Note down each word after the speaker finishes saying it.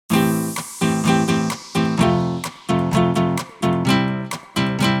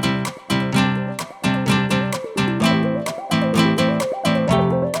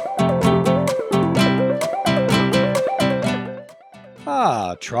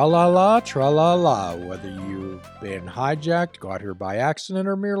Tra la la, whether you've been hijacked, got here by accident,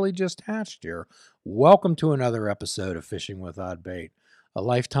 or merely just hatched here, welcome to another episode of Fishing Without Bait, a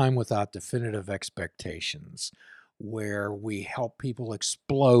lifetime without definitive expectations, where we help people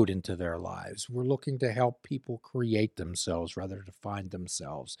explode into their lives. We're looking to help people create themselves rather than find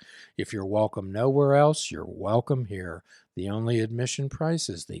themselves. If you're welcome nowhere else, you're welcome here. The only admission price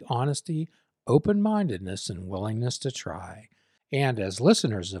is the honesty, open-mindedness, and willingness to try. And as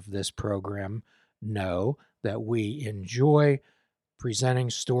listeners of this program know that we enjoy presenting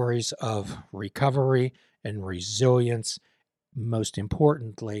stories of recovery and resilience, most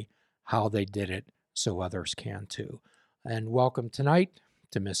importantly, how they did it so others can too. And welcome tonight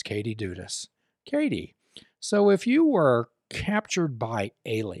to Miss Katie Dudas. Katie, so if you were captured by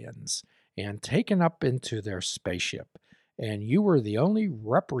aliens and taken up into their spaceship, and you were the only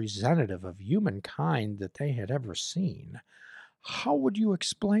representative of humankind that they had ever seen, how would you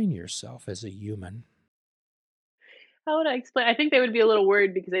explain yourself as a human? How would I explain? I think they would be a little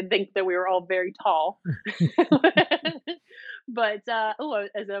worried because they think that we were all very tall. But,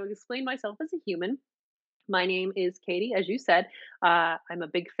 as I would explain myself as a human, my name is Katie, as you said. I'm a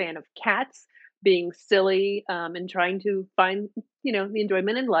big fan of cats, being silly, and trying to find, the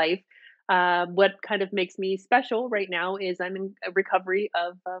enjoyment in life. What kind of makes me special right now is I'm in a recovery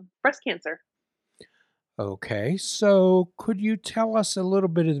of breast cancer. Okay, so could you tell us a little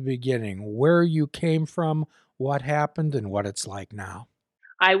bit of the beginning, where you came from, what happened, and what it's like now?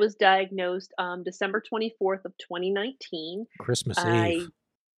 I was diagnosed December 24th of 2019. Christmas Eve. I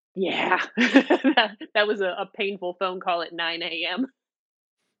Yeah. That was a painful phone call at 9 AM.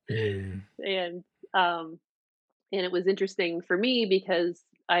 Mm, And, um, and it was interesting for me because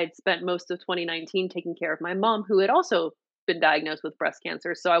I'd spent most of 2019 taking care of my mom, who had also been diagnosed with breast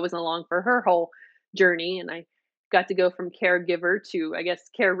cancer, so I was along for her whole journey, and I got to go from caregiver to, I guess,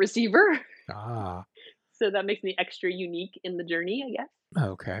 care receiver. ah, So that makes me extra unique in the journey, I guess.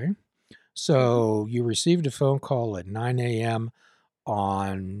 okay. Mhm, So you received a phone call at 9 a.m.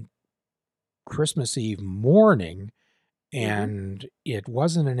 on Christmas Eve morning, mhm. and it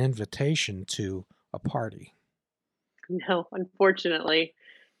wasn't an invitation to a party. No, unfortunately.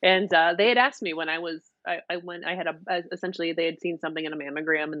 And, they had asked me when I went I had essentially, they had seen something in a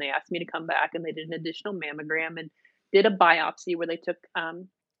mammogram, and they asked me to come back, and they did an additional mammogram and did a biopsy where they took, some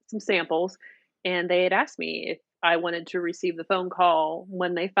samples, and they had asked me if I wanted to receive the phone call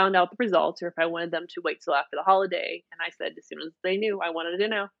when they found out the results or if I wanted them to wait till after the holiday, and I said as soon as they knew, I wanted to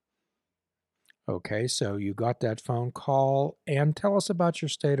know. Okay, so you got that phone call, and tell us about your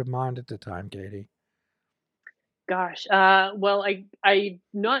state of mind at the time, Katie. Gosh, well, I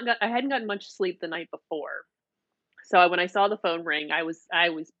hadn't gotten much sleep the night before. So when I saw the phone ring, I was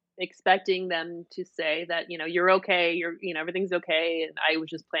expecting them to say that, "You're okay, everything's okay," and I was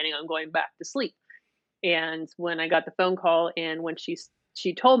just planning on going back to sleep. And when I got the phone call and when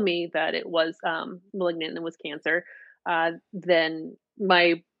she told me that it was, malignant and it was cancer, then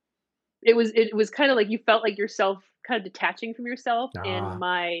my it was kinda like you felt like yourself kinda detaching from yourself, and Ah,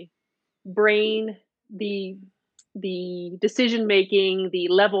 my brain, the decision making, the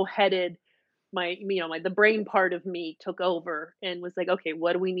level-headed, the brain part of me took over and was like, "Okay,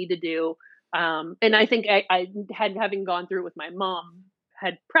 what do we need to do?" And I think I had having gone through it with my mom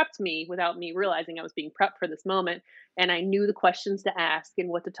had prepped me without me realizing I was being prepped for this moment, and I knew the questions to ask and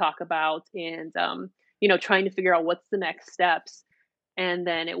what to talk about and, trying to figure out what's the next steps, and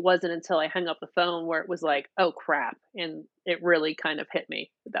then it wasn't until I hung up the phone where it was like, "Oh, crap," and it really kind of hit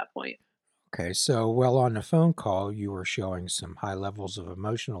me at that point. okay. So, well, on the phone call, you were showing some high levels of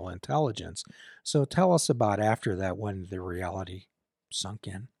emotional intelligence. So, tell us about after that when the reality sunk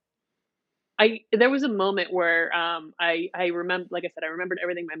in. I There was a moment where, I remember, like I said, I remembered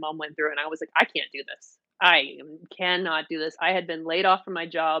everything my mom went through, and I was like, "I can't do this. Cannot do this." I had been laid off from my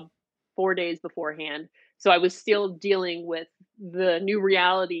job 4 days beforehand, so I was still dealing with the new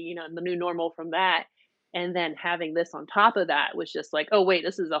reality, and the new normal from that, and then having this on top of that was just like, "Oh, wait,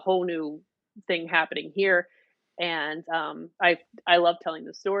 this is a whole new thing happening here." And, I love telling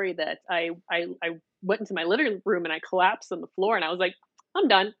the story that I went into my living room and I collapsed on the floor, and I was like, "I'm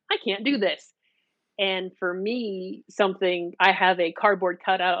done. I can't do this." And for me, I have a cardboard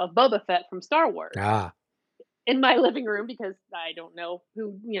cutout of Boba Fett from Star Wars Ah, in my living room because I don't know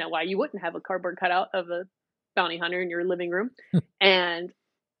why you wouldn't have a cardboard cutout of a bounty hunter in your living room. And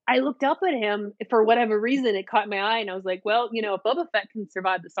I looked up at him for whatever reason, it caught my eye, and I was like, well, if Boba Fett can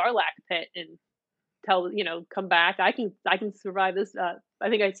survive the Sarlacc pit and come back, I can survive this. I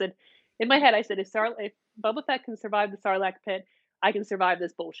think I said in my head, I said, if Boba Fett can survive the Sarlacc pit, I can survive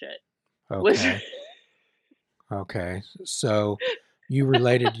this bullshit. Was okay. Okay. So, You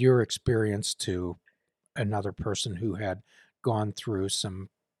related your experience to another person who had gone through some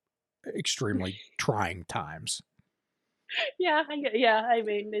extremely trying times. Yeah, yeah, I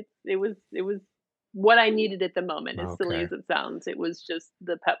mean, it was what I needed at the moment, as silly Okay. as it sounds. It was just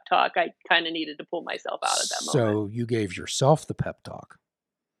the pep talk I kinda needed to pull myself out at that moment. So you gave yourself the pep talk.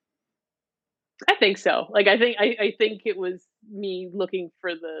 I think so. Like, I think it was me looking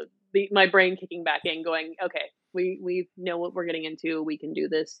for the my brain kicking back in going, "Okay, we know what we're getting into, we can do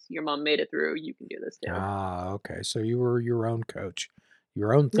this. Your mom made it through, you can do this too." Ah, okay. So you were your own coach,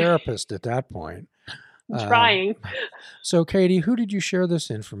 your own therapist at that point. Um, Trying. so, Katie, who did you share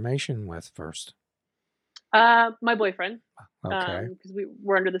this information with first? My boyfriend, Okay. because we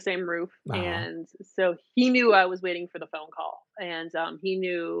were under the same roof, Uh-huh. and so he knew I was waiting for the phone call, and, he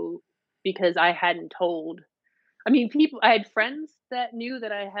knew because I hadn't told. I mean, people I had friends that knew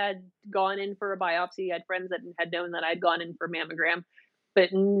that I had gone in for a biopsy, I had friends that had known that I'd gone in for mammogram,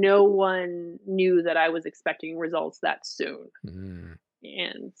 but no one knew that I was expecting results that soon, Mm,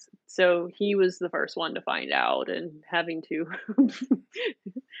 and so he was the first one to find out and having to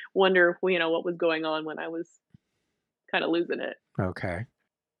wonder, what was going on when I was kinda losing it. okay.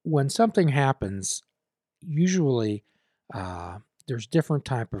 When something happens, usually uh, there's different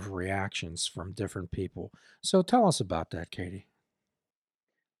type of reactions from different people. So tell us about that, Katie.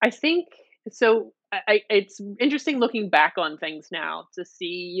 I think so. It's interesting looking back on things now to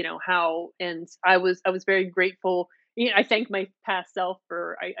see, how. And I was very grateful. I thank my past self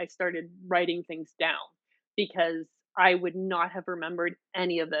for I started writing things down because I would not have remembered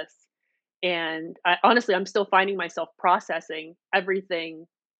any of this. And honestly, I'm still finding myself processing everything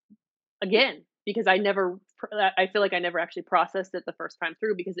again because I feel like I never actually processed it the first time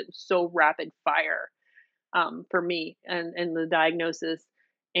through because it was so rapid fire for me and the diagnosis.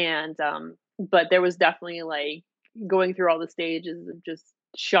 And but there was definitely like going through all the stages of just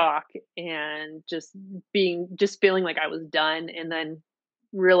shock and just feeling like I was done, and then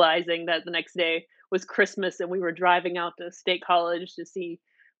realizing that the next day was Christmas and we were driving out to State College to see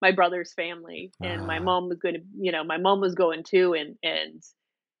my brother's family, and my Uh, mom was going to my mom was going too, and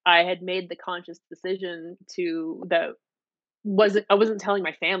I had made the conscious decision to that wasn't I wasn't telling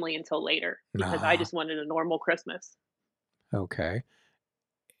my family until later because I uh, just wanted a normal Christmas. okay.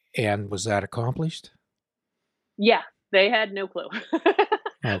 And was that accomplished? Yeah, they had no clue.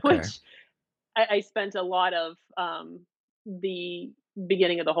 Okay. Which I spent a lot of, the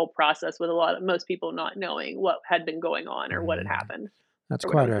beginning of the whole process with a lot of most people not knowing what had been going on or what had Mm, happened that's or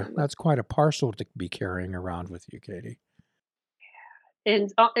what I quite was a dealing with. that's quite a parcel to be carrying around with you, Katie.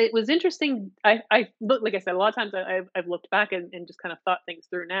 And, it was interesting. I look like I said, a lot of times I've looked back and just kind of thought things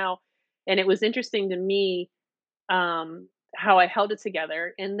through now, and it was interesting to me, how I held it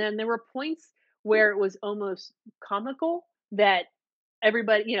together. And then there were points where it was almost comical that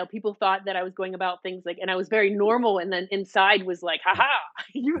everybody, people thought that I was going about things like, and I was very normal. And then inside was like, haha,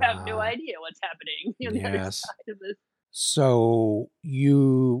 you have no Uh, idea what's happening on the other yes. side of this. So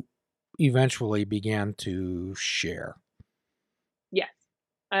you eventually began to share. Yes.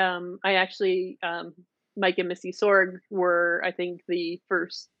 I actually, Mike and Missy Sorg were, I think, the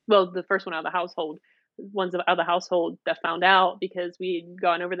first one out of the household, ones out of the household that found out because we'd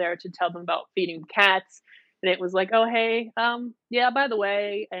gone over there to tell them about feeding cats. And it was like, oh, hey, yeah, by the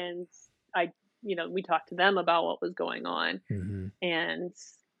way. And I, we talked to them about what was going on. Hmm. And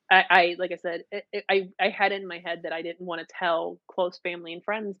I like I said, I had it in my head that I didn't want to tell close family and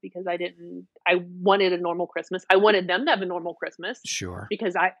friends because I wanted a normal Christmas. I wanted them to have a normal Christmas Sure.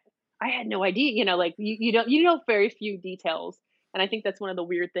 because I had no idea, like you know very few details. And I think that's one of the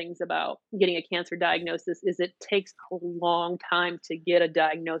weird things about getting a cancer diagnosis is it takes a long time to get a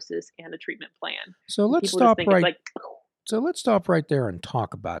diagnosis and a treatment plan. So And let's people just stop think it's right like, So let's stop right there and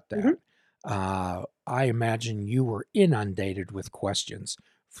talk about mhm. that. I imagine you were inundated with questions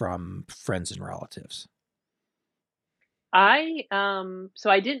from friends and relatives. So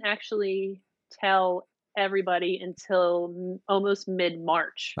I didn't actually tell everybody until almost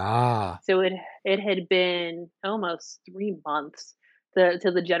mid-March. Ah, So it had been almost 3 months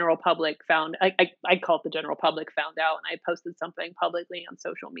till the general public found I call it the general public found out, and I posted something publicly on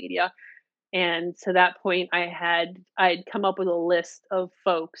social media. And to that point, I'd come up with a list of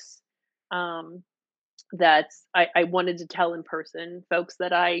folks, um, that I wanted to tell in person, folks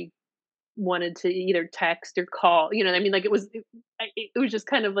that I wanted to either text or call, you know what I mean? Like, it was just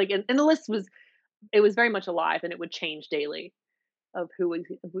kind of like, and the list was it was very much alive, and it would change daily of who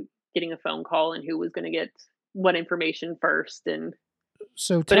getting a phone call and who was gonna get what information first, and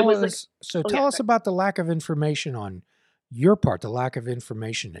so but it tell was like, us. So oh, yeah, tell us sorry. about the lack of information on your part, the lack of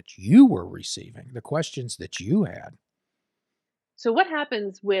information that you were receiving, the questions that you had. So what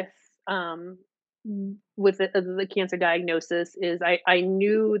happens um, with the cancer diagnosis is I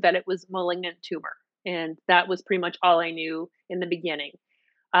knew that it was malignant tumor, and that was pretty much all I knew in the beginning.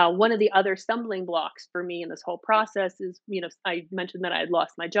 One of the other stumbling blocks for me in this whole process is, I mentioned that I had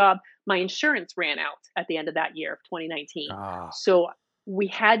lost my job. My insurance ran out at the end of that year of 2019. Ah, So we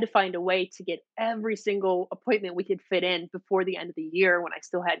had to find a way to get every single appointment we could fit in before the end of the year when I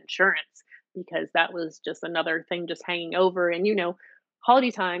still had insurance, because that was just another thing just hanging over. And,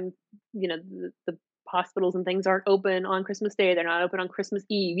 holiday time, the hospitals and things aren't open on Christmas Day. They're not open on Christmas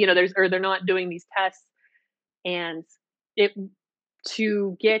Eve. They're not doing these tests. And it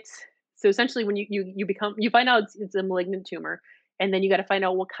to get so essentially when you find out it's a malignant tumor, and then you got to find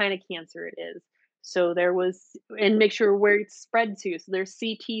out what kind of cancer it is. So there was and make sure where it's spread to. So there's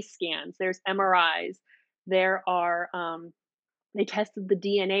CT scans, there's MRIs, there are they tested the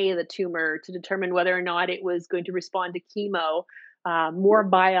DNA of the tumor to determine whether or not it was going to respond to chemo, more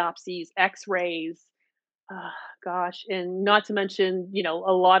biopsies, X-rays, uh, gosh, and not to mention,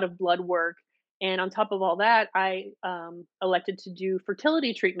 a lot of blood work. And on top of all that, I elected to do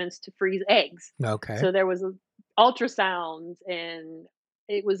fertility treatments to freeze eggs. okay. So there was ultrasounds, and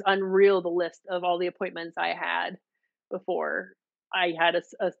it was unreal the list of all the appointments I had before I had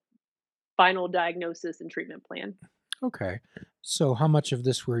a final diagnosis and treatment plan. Okay. So how much of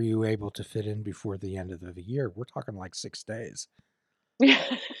this were you able to fit in before the end of the year? We're talking like 6 days.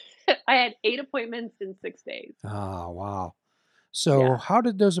 I had 8 appointments in 6 days. Ah, wow. So Yeah. how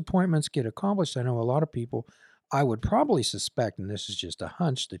did those appointments get accomplished? I know a lot of people, I would probably suspect, and this is just a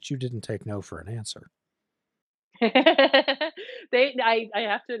hunch, that you didn't take no for an answer. I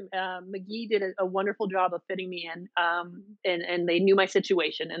have to, McGee did a wonderful job of fitting me in, and they knew my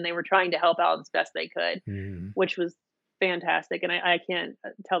situation, and they were trying to help out as best they could, Mm, which was fantastic, and I can't,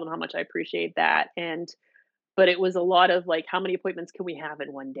 tell them how much I appreciate that. But it was a lot of, like, how many appointments can we have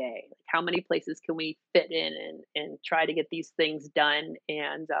in one day? Like, how many places can we fit in and try to get these things done?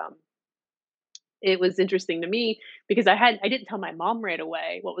 And, it was interesting to me because I didn't tell my mom right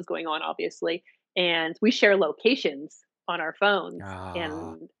away what was going on, obviously, and we share locations on our phones. ah,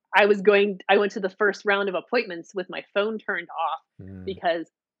 And I went to the first round of appointments with my phone turned off mm, because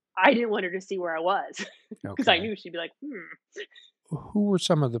I didn't want her to see where I was because I okay. knew she'd be like, "Hmm." Who were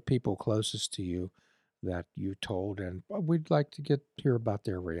some of the people closest to you that you told? And we'd like to hear about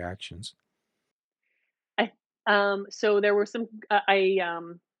their reactions. I so there were some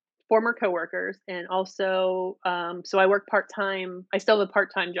former coworkers, and also so I work part-time. I still have a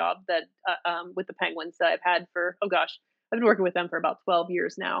part-time job that with the Penguins that I've had for, oh gosh, I've been working with them for about 12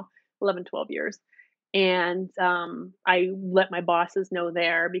 years now, 11, 12 years. And I let my bosses know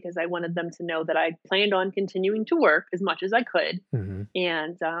there because I wanted them to know that I planned on continuing to work as much as I could, Hmm.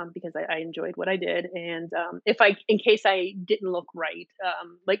 and because I enjoyed what I did. And if I, in case I didn't look right,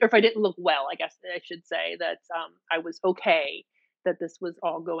 or if I didn't look well, I guess I should say that I was okay that this was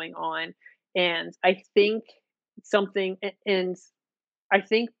all going on. And I think and I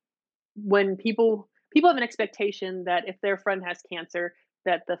think when people have an expectation that if their friend has cancer,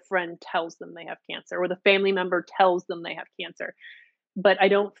 that the friend tells them they have cancer, or the family member tells them they have cancer. But I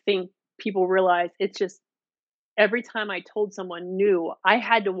don't think people realize it's just every time I told someone new, I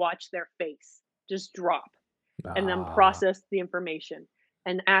had to watch their face just drop and then Ah, process the information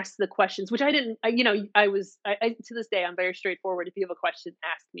and ask the questions, which I didn't, I was, to this day, I'm very straightforward. If you have a question,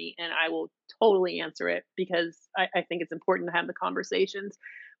 ask me and I will totally answer it because I think it's important to have the conversations.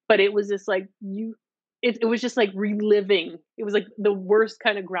 But it was just like, it was just like reliving. It was like the worst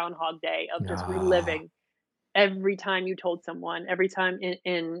kind of Groundhog Day of just ah. reliving every time you told someone, every time,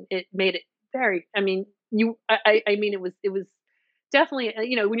 and it made it very, I mean, I mean, it was definitely,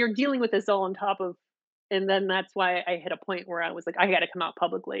 when you're dealing with this all on top of, and then that's why I hit a point where I was like, I gotta come out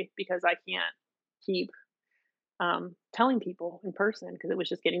publicly because I can't keep, telling people in person because it was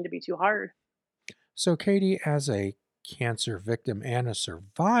just getting to be too hard. So, Katie, as a cancer victim and a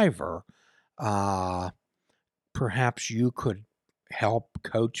survivor, uh, perhaps you could help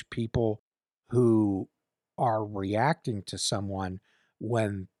coach people who are reacting to someone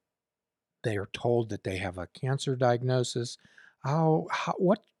when they are told that they have a cancer diagnosis.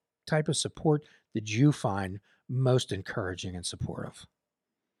 What type of support did you find most encouraging and supportive?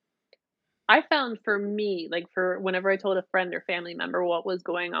 I found for me, like, for whenever I told a friend or family member what was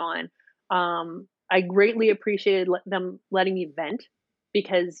going on, I greatly appreciated them letting me vent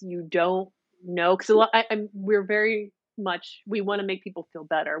because you don't know. Because a lot, we're very much, we want to make people feel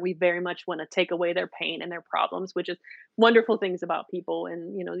better. We very much want to take away their pain and their problems, which is wonderful things about people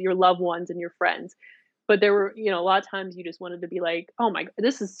and, your loved ones and your friends. But there were, a lot of times you just wanted to be like, oh my,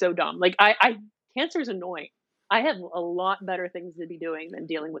 this is so dumb. Like, cancer is annoying. I have a lot better things to be doing than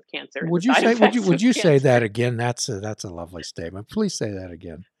dealing with cancer and the Would you side say would you effects would of you say that cancer. again? That's a lovely statement. Please say that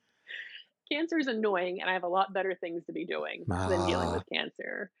again. Cancer is annoying, and I have a lot better things to be doing than dealing with Ah,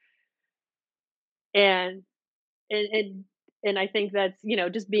 cancer. And and and and I think that's,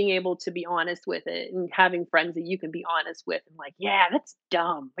 just being able to be honest with it and having friends that you can be honest with and like, "Yeah, that's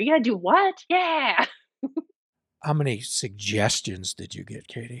dumb. Are you gonna do what? Yeah." how many suggestions did you get,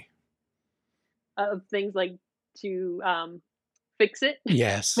 Katie? Of things like to, fix it,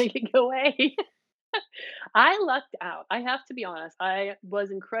 Yes. make it go away. I lucked out. I have to be honest. I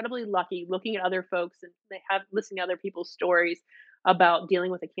was incredibly lucky looking at other folks and they have listening to other people's stories about dealing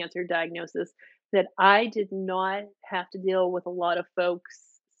with a cancer diagnosis that I did not have to deal with a lot of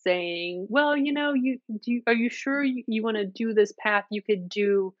folks saying, "Well, are you sure you want to do this path? You could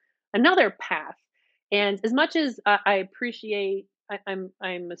do another path." And as much as I appreciate, I'm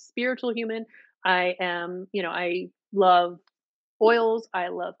a spiritual human. I am, I love oils, I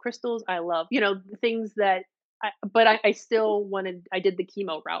love crystals, I love, things that I still wanted I did the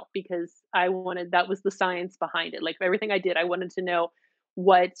chemo route because I wanted that was the science behind it. Like everything I did, I wanted to know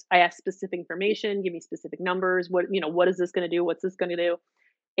what I asked specific information, give me specific numbers, what is this gonna do? What's this gonna do?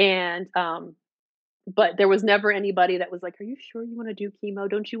 And but there was never anybody that was like, "Are you sure you wanna do chemo?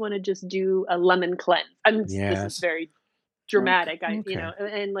 Don't you wanna just do a lemon cleanse?" This is Yes. very Okay. dramatic.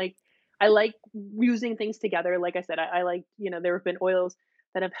 Okay. Like I like using things together. Like I said, I like, there have been oils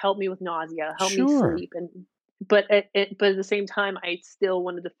that have helped me with nausea, helped me Sure. sleep, and but at the same time, I still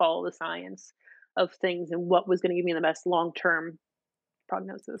wanted to follow the science of things and what was going to give me the best long term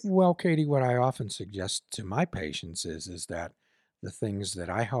prognosis. Well, Katie, what I often suggest to my patients is that the things that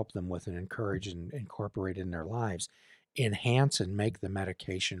I help them with and encourage and incorporate in their lives enhance and make the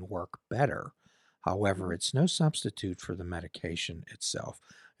medication work better. However, it's no substitute for the medication itself.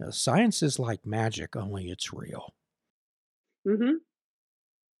 Science is like magic, only it's real. Hmm.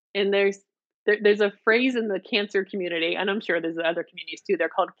 And there's a phrase in the cancer community, and I'm sure there's other communities too. They're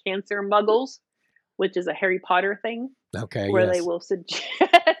called cancer muggles, which is a Harry Potter thing Okay, where they yes. will suggest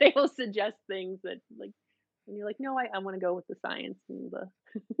they will suggest things that like and you're like, "No, I wanna go with the science and the."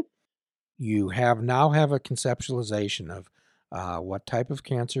 You now have a conceptualization of what type of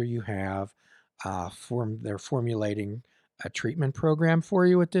cancer you have. They're formulating a treatment program for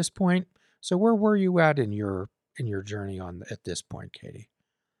you at this point. So where were you at in your journey on at this point, Katie?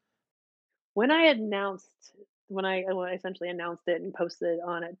 When I announced when I essentially announced it and posted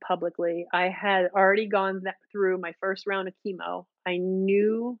on it publicly, I had already gone through my first round of chemo. I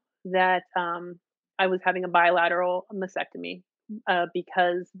knew that, I was having a bilateral mastectomy,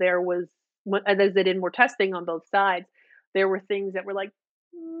 because as they did more testing on both sides, there were things that were like,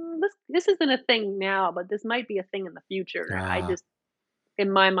 this isn't a thing now, but this might be a thing in the future." And I Ah, just in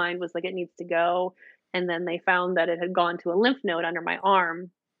my mind was like, "It needs to go." And then they found that it had gone to a lymph node under my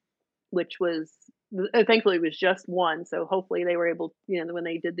arm, which was thankfully it was just one, so hopefully they were able, when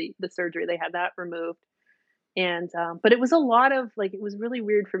they did the surgery, they had that removed. And but it was a lot of like it was really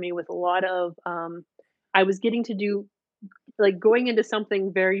weird for me with a lot of I was getting to do like going into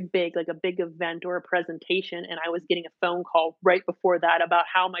something very big, like a big event or a presentation, and I was getting a phone call right before that about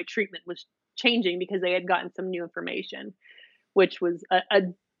how my treatment was changing because they had gotten some new information, which was a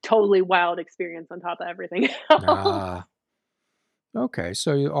totally wild experience on top of everything else. ah. Okay,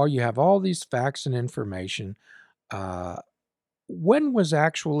 so you have all these facts and information. Uh, when was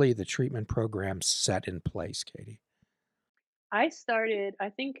actually the treatment program set in place, Katie? I started, I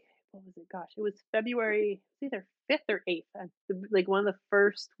think, what was it? Gosh, it was February, it's either 5th or 8th, like one of the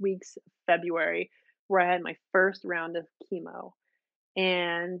first weeks of February where I had my first round of chemo.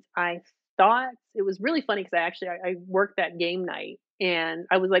 And I thought it was really funny because I worked that game night and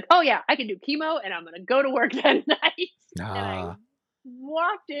I was like, oh yeah, I can do chemo and I'm going to go to work that night. And I Ah,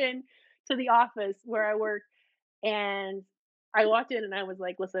 walked in to the office where I work and I walked in and I was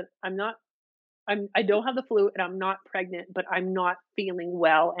like, listen, I don't have the flu and I'm not pregnant, but I'm not feeling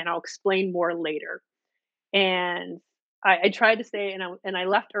well, and I'll explain more later. And I tried to stay and I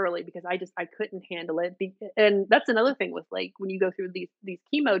left early because I couldn't handle it. And that's another thing with like when you go through these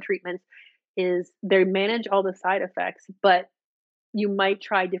chemo treatments is they manage all the side effects, but you might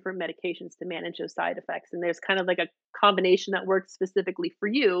try different medications to manage those side effects. And there's kind of like a combination that works specifically for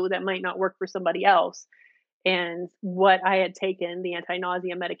you that might not work for somebody else. And what I had taken, the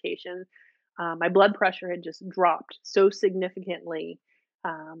anti-nausea medication, my blood pressure had just dropped so significantly,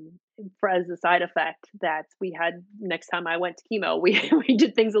 for as a side effect that we had next time I went to chemo, we we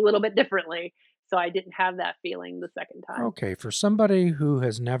did things a little bit differently, so I didn't have that feeling the second time. okay. For somebody who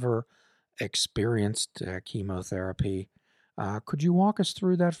has never experienced chemotherapy, could you walk us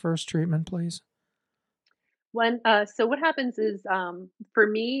through that first treatment, please? So what happens is, for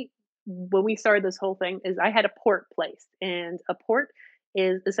me, when we started this whole thing, is I had a port placed, and a port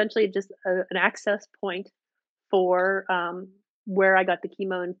is essentially just an access point for where I got the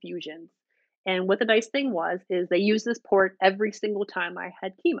chemo infusions. And what the nice thing was is they used this port every single time I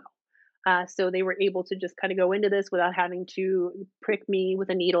had chemo. So they were able to just kind of go into this without having to prick me with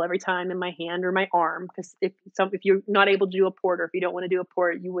a needle every time in my hand or my arm. Because if you're not able to do a port, or if you don't want to do a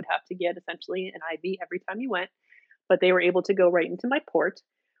port, you would have to get essentially an IV every time you went. But they were able to go right into my port,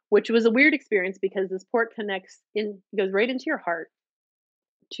 which was a weird experience because this port goes right into your heart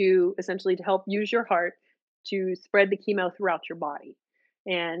to essentially to help use your heart to spread the chemo throughout your body.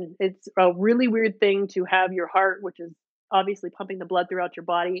 And it's a really weird thing to have your heart, which is obviously pumping the blood throughout your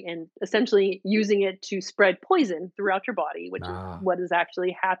body, and essentially using it to spread poison throughout your body, which is Ah, what is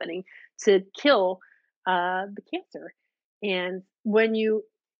actually happening to kill the cancer. And when you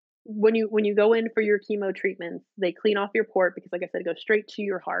go in for your chemo treatments, they clean off your port because, like I said, it goes straight to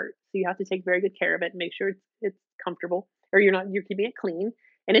your heart. So you have to take very good care of it and make sure it's comfortable, or you're keeping it clean.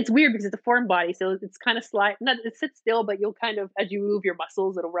 And it's weird because it's a foreign body, so it's kind of slide. Not it sits still, but you'll kind of, as you move your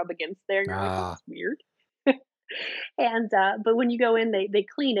muscles, it'll rub against there, and you're like, this ah, is weird. And but when you go in, they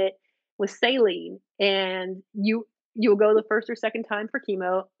clean it with saline, and you'll go the first or second time for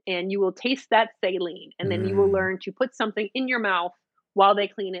chemo, and you will taste that saline, and then you will mm, learn to put something in your mouth while they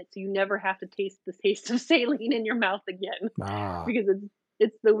clean it, so you never have to taste the taste of saline in your mouth again, ah. because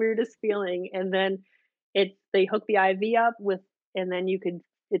it's the weirdest feeling. And then they hook the IV up with, and then it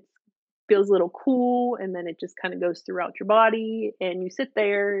feels a little cool, and then it just kind of goes throughout your body, and you sit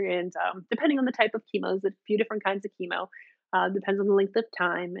there, and depending on the type of chemos, a few different kinds of chemo, depends on the length of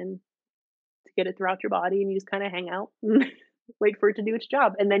time, and to get it throughout your body, and you just kind of hang out and wait for it to do its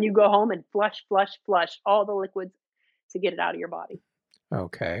job, and then you go home and flush all the liquids to get it out of your body.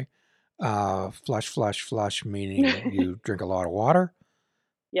 Okay. Flush, meaning you drink a lot of water?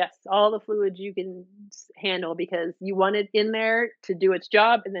 Yes, all the fluids you can handle, because you want it in there to do its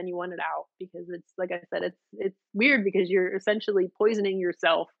job, and then you want it out because it's, like I said, it's weird because you're essentially poisoning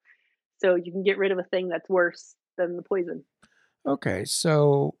yourself, so you can get rid of a thing that's worse than the poison. Okay,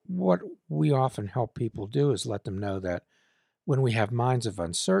 so what we often help people do is let them know that when we have minds of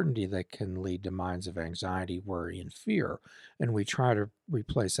uncertainty, that can lead to minds of anxiety, worry, and fear. And we try to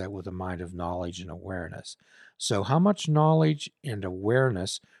replace that with a mind of knowledge and awareness. So, how much knowledge and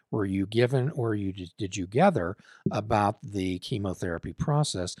awareness were you given or did you gather about the chemotherapy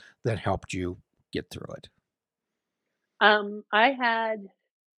process that helped you get through it? I had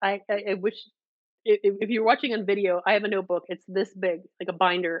I wish, if you're watching on video, I have a notebook. It's this big, like a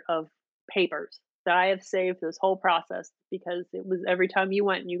binder of papers that I have saved this whole process, because it was every time you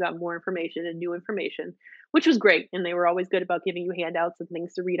went and you got more information and new information, which was great. And they were always good about giving you handouts and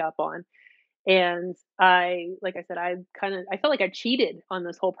things to read up on. And like I said, I felt like I cheated on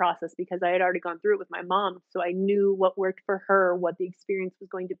this whole process because I had already gone through it with my mom. So I knew what worked for her, what the experience was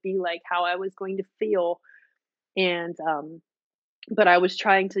going to be like, how I was going to feel. And but I was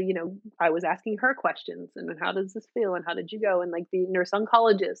trying to, I was asking her questions, and how does this feel, and how did you go, and like the nurse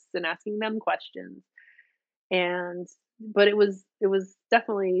oncologists, and asking them questions. And but it was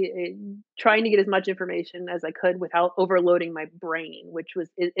definitely trying to get as much information as I could without overloading my brain, which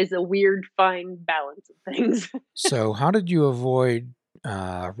is a weird fine balance of things. So, how did you avoid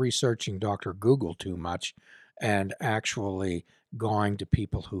researching Dr. Google too much and actually going to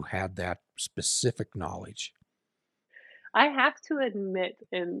people who had that specific knowledge? I have to admit,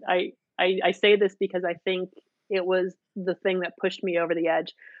 and I say this because I think it was the thing that pushed me over the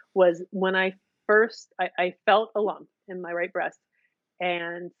edge, was when I felt a lump in my right breast,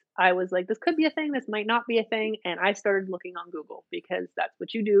 and I was like, this could be a thing, this might not be a thing, and I started looking on Google, because that's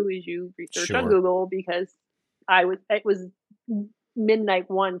what you do, is you research on Sure. Google. Because it was midnight,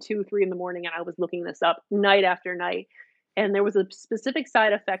 1, 2, 3 in the morning, and I was looking this up night after night. And there was a specific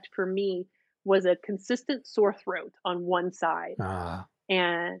side effect for me, was a consistent sore throat on one side. Uh,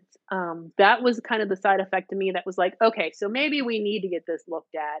 And that was kind of the side effect to me that was like, okay, so maybe we need to get this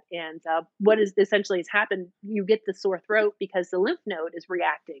looked at. And what is essentially has happened, you get the sore throat because the lymph node is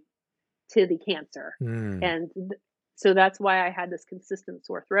reacting to the cancer. hmm. And so that's why I had this consistent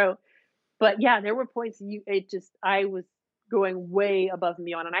sore throat. But yeah, there were points I was going way above and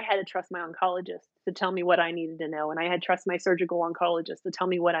beyond, and I had to trust my oncologist to tell me what I needed to know, and I had to trust my surgical oncologist to tell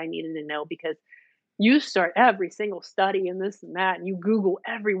me what I needed to know, because you start every single study and this and that, and you Google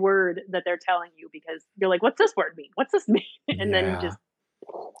every word that they're telling you, because you're like, "What's this word mean? What's this mean?" And then you Yeah. just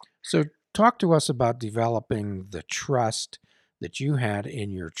So, talk to us about developing the trust that you had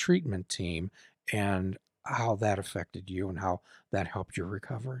in your treatment team and how that affected you and how that helped your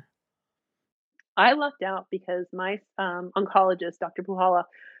recovery. I lucked out because my oncologist, Dr. Puhala,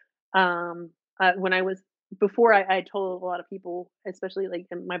 when I was before I told a lot of people, especially like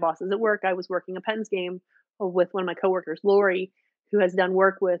my bosses at work, I was working a Pens game with one of my coworkers, Lori, who has done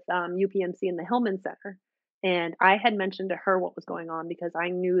work with UPMC and the Hillman Center. And I had mentioned to her what was going on because I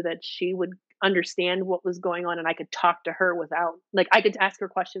knew that she would understand what was going on and I could talk to her without, like, I could ask her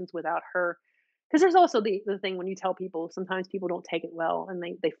questions without her. Because there's also the thing when you tell people, sometimes people don't take it well and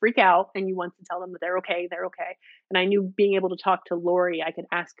they freak out and you want to tell them that they're okay. And I knew being able to talk to Lori, I could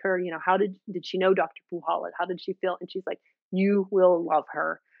ask her, how did she know Dr. Puhala? How did she feel? And she's like, "You will love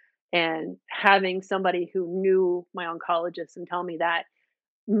her." And having somebody who knew my oncologist and tell me that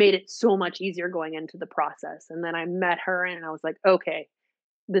made it so much easier going into the process. And then I met her and I was like, "Okay,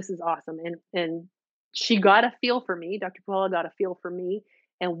 this is awesome." And she got a feel for me. Dr. Paula got a feel for me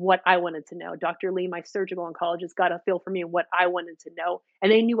and what I wanted to know. Dr. Lee, my surgical oncologist, got a feel for me and what I wanted to know.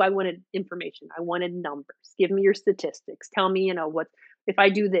 And they knew I wanted information. I wanted numbers. Give me your statistics. Tell me, what if I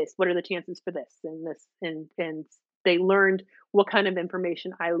do this, what are the chances for this and this and they learned what kind of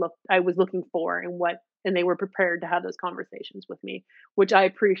information I was looking for and they were prepared to have those conversations with me, which I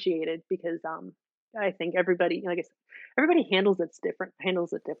appreciated because I think everybody, like I said, everybody handles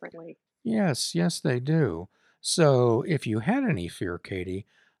it differently. Yes, yes, they do. So, if you had any fear, Katie,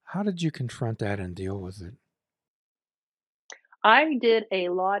 how did you confront that and deal with it? I did a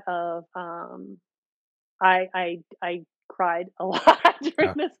lot of, I cried a lot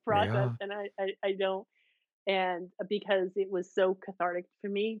during this process, Yeah. and I don't and because it was so cathartic for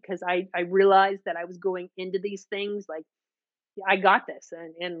me, because I realized that I was going into these things like, "Yeah, I got this,"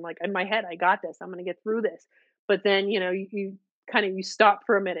 and, like, in my head, "I got this, I'm gonna get through this." But then, you kinda you stop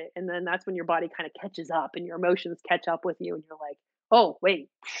for a minute, and then that's when your body kinda catches up and your emotions catch up with you, and you're like, "Oh,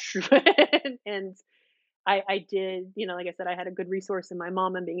 wait." And I did, like I said, I had a good resource in my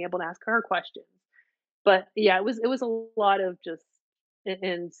mom and being able to ask her questions. But yeah, it was a lot of just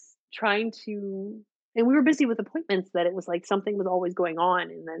and trying to and we were busy with appointments that it was like something was always going on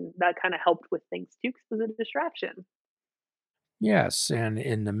and then that kind of helped with things too because it was a distraction. Yes, and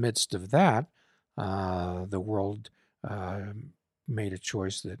in the midst of that, the world made a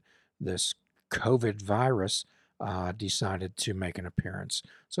choice that this COVID virus decided to make an appearance.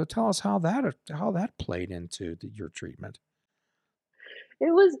 So tell us how that played into your treatment.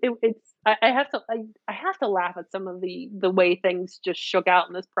 I have to laugh at some of the way things just shook out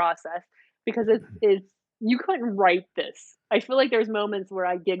in this process because it's you couldn't write this. I feel like there's moments where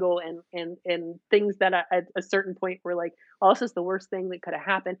I giggle and things that at a certain point were like, "Oh, this is the worst thing that could have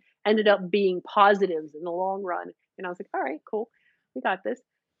happened," ended up being positives in the long run. And I was like, "All right, cool, we got this."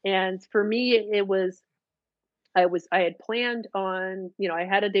 And for me, it was I had planned on, I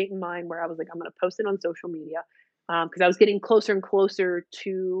had a date in mind where I was like, I'm going to post it on social media because I was getting closer and closer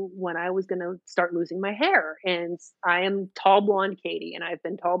to when I was going to start losing my hair. And I am tall blonde Katie, and I've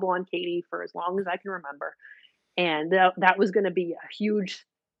been tall blonde Katie for as long as I can remember. And that was going to be a huge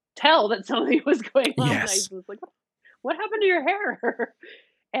tell that something was going on. And I Yes. was like, what happened to your hair?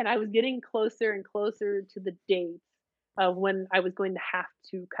 And I was getting closer and closer to the date of when I was going to have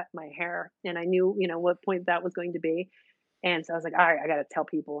to cut my hair, and I knew, what point that was going to be, and so I was like, "All right, I gotta tell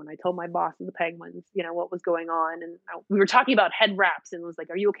people," and I told my boss of the Penguins, what was going on, and we were talking about head wraps, and was like,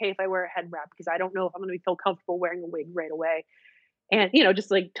 "Are you okay if I wear a head wrap? Because I don't know if I'm gonna feel comfortable wearing a wig right away." And,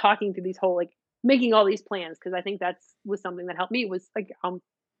 just, like, talking through these whole, like, making all these plans because I think that's was something that helped me was, like, I'm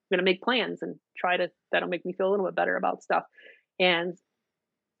gonna make plans and try to that'll make me feel a little bit better about stuff, and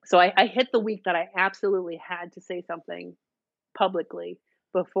so I hit the week that I absolutely had to say something publicly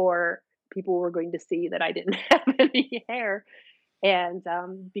before people were going to see that I didn't have any hair. And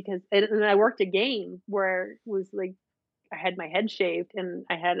because and I worked a game where it was like I had my head shaved and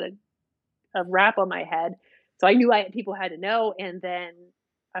I had a wrap on my head. So I knew people had to know. And then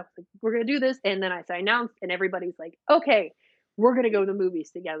I was like, we're gonna do this. And then I announced and everybody's like, okay, we're gonna go to the movies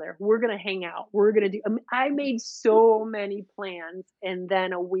together. We're gonna hang out. We're gonna do I made so many plans and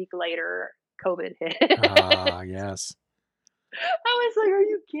then a week later COVID hit. Ah, yes. I was like, "Are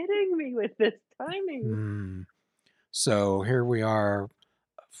you kidding me with this timing?" Hmm. So here we are,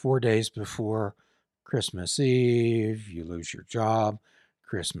 4 days before Christmas Eve. You lose your job.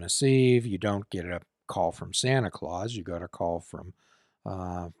 Christmas Eve, you don't get a call from Santa Claus. You got a call from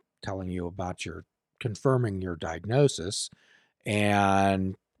uh, telling you about confirming your diagnosis,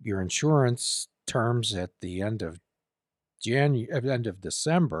 and your insurance terms at the end of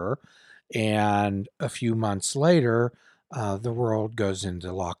December, and a few months later, the world goes into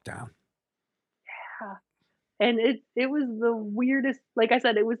lockdown. Yeah, and it was the weirdest like I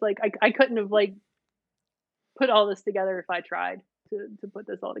said, it was like I couldn't have, like, put all this together if I tried. to put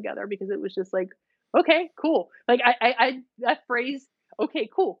this all together because it was just like, okay, cool. Like I that phrase, okay,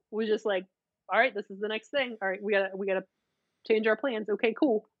 cool, was just like, all right, this is the next thing. All right, we gotta change our plans. Okay,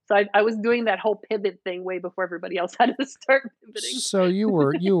 cool. So I was doing that whole pivot thing way before everybody else had to start pivoting. So you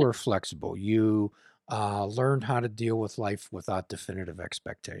were flexible. You learned how to deal with life without definitive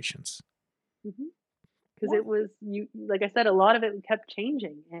expectations. Because it was you like I said, a lot of it kept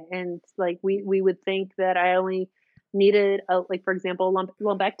changing, and like we would think that I only needed a like for example, a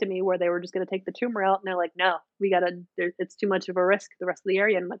lumpectomy where they were just going to take the tumor out, and they're like, no, we gotta. It's too much of a risk. The rest of the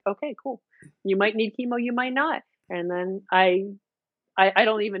area, and I'm like, okay, cool. You might need chemo, you might not. And then I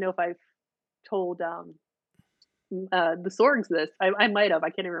don't even know if I've told the Sorgs this. I might have. I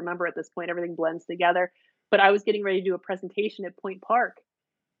can't even remember at this point. Everything blends together. But I was getting ready to do a presentation at Point Park,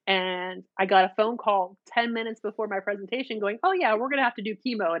 and I got a phone call 10 minutes before my presentation going, "Oh yeah, we're gonna have to do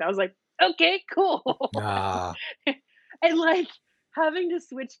chemo." And I was like, "Okay, cool." Ah, And like having to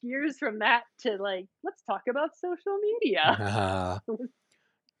switch gears from that to like, let's talk about social media. ah.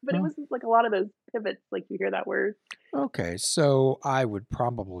 But it was like a lot of those pivots, like you hear that word. Okay, so I would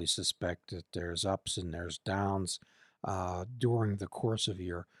probably suspect that there's ups and there's downs during the course of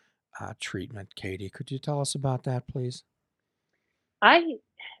your treatment. Katie, could you tell us about that, please? I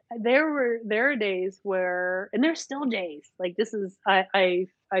there are days where and there's still days, like, this is I've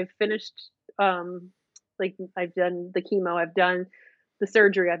finished, like, I've done the chemo, I've done the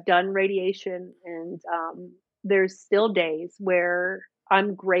surgery, I've done radiation, and, there's still days where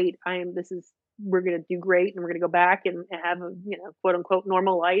I'm great, we're gonna do great, and we're gonna go back and have a, quote, unquote,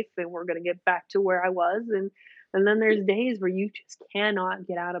 "normal life," and we're gonna get back to where I was, and then there's days where you just cannot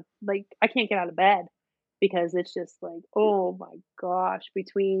get out of like, I can't get out of bed because it's just like, oh my gosh,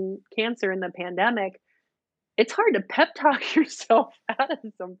 between cancer and the pandemic, it's hard to pep talk yourself out of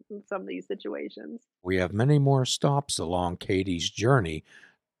some of these situations. We have many more stops along Katie's journey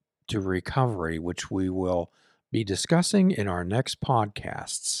to recovery, which we will be discussing in our next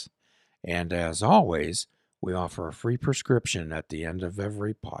podcasts. And as always, we offer a free prescription at the end of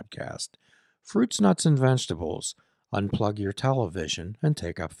every podcast. Fruits, nuts, and vegetables. Unplug your television and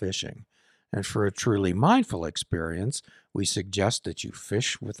take up fishing. And for a truly mindful experience, we suggest that you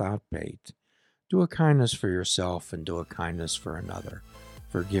fish without bait. Do a kindness for yourself and do a kindness for another.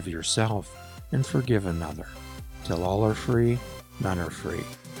 Forgive yourself and forgive another. Till all are free, none are free.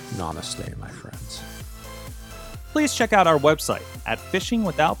 Namaste, my friends. Please check out our website at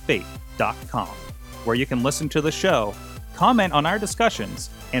fishingwithoutbait.com, where you can listen to the show, comment on our discussions,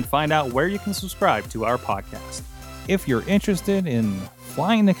 and find out where you can subscribe to our podcast. If you're interested in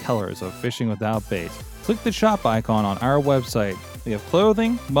flying the colors of Fishing Without Bait, click the shop icon on our website. We have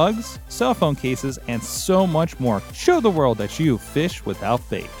clothing, mugs, cell phone cases, and so much more. Show the world that you fish without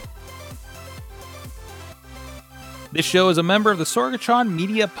bait. This show is a member of the Sorgatron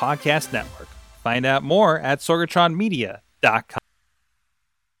Media Podcast Network. Find out more at sorgatronmedia.com.